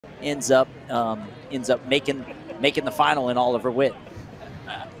ends up making the final in Oliver Witt.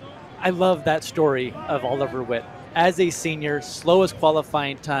 I love that story of Oliver Witt. As a senior, slowest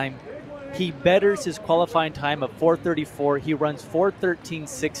qualifying time. He betters his qualifying time of 4:34. He runs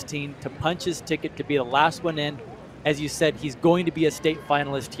 4:13.16 to punch his ticket to be the last one in. As you said, he's going to be a state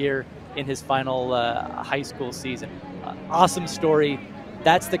finalist here in his final high school season. Awesome story.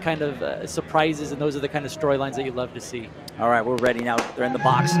 That's the kind of surprises, and those are the kind of storylines that you love to see. All right, we're ready now. They're in the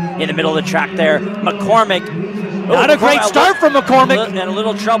box in the middle of the track there. McCormick. Not a great start from McCormick. And a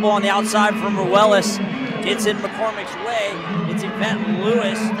little trouble on the outside from Ruelas. Gets in McCormick's way. It's Yvette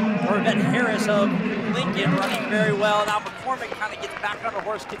Harris of Lincoln running very well. Now McCormick kind of gets back on her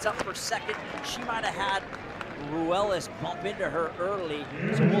horse, gets up for second. She might have had Ruelas bump into her early,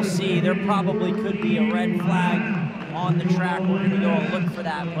 so we'll see. There probably could be a red flag on the track. We're going to go and look for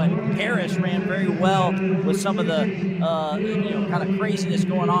that. But Harris ran very well with some of the kind of craziness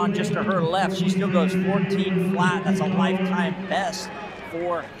going on just to her left. She still goes 14 flat. That's a lifetime best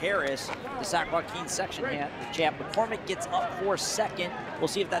for Harris, the Sac Joaquin section champ. McCormick gets up for second. We'll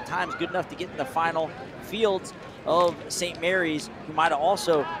see if that time's good enough to get in the final. Fields of St. Mary's, who might have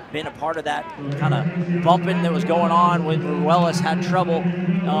also been a part of that kind of bumping that was going on when Ruelas had trouble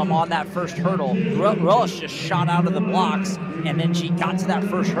on that first hurdle. Ruelas just shot out of the blocks, and then she got to that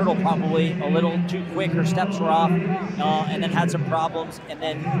first hurdle probably a little too quick. Her steps were off, and then had some problems. And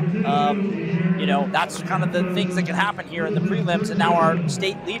then, that's kind of the things that can happen here in the prelims. And now our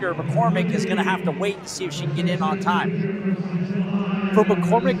state leader, McCormick, is going to have to wait to see if she can get in on time. For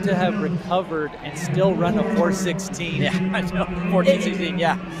McCormick to have recovered and still run a 4:16, yeah, I know, 14:16,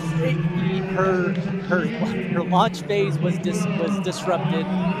 yeah. Her launch phase was disrupted.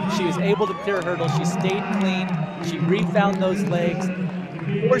 She was able to clear hurdles. She stayed clean. She refound those legs.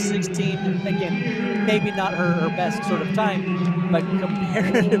 4:16, again, maybe not her best sort of time, but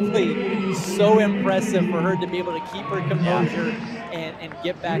comparatively so impressive for her to be able to keep her composure and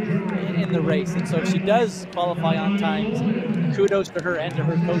get back in the race. And so if she does qualify on times, kudos to her and to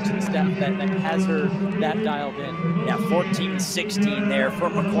her coaching staff that has her that dialed in. Yeah, 14:16 there for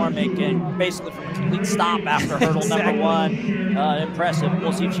McCormick, and basically from a complete stop after hurdle exactly. number one. Impressive.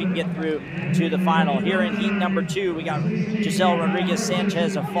 We'll see if she can get through to the final. Here in heat number 2, we got Giselle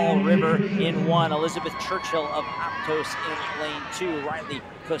Rodriguez-Sanchez of Fall River in 1, Elizabeth Churchill of Aptos in lane 2, Riley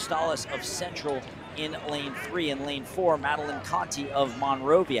Costales of Central in lane 3. In lane 4, Madeline Conti of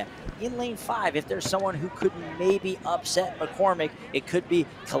Monrovia. In lane 5, if there's someone who could maybe upset McCormick, it could be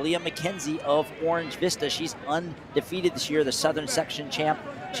Kalia McKenzie of Orange Vista. She's undefeated this year, the Southern Section champ.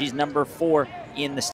 She's number 4 in the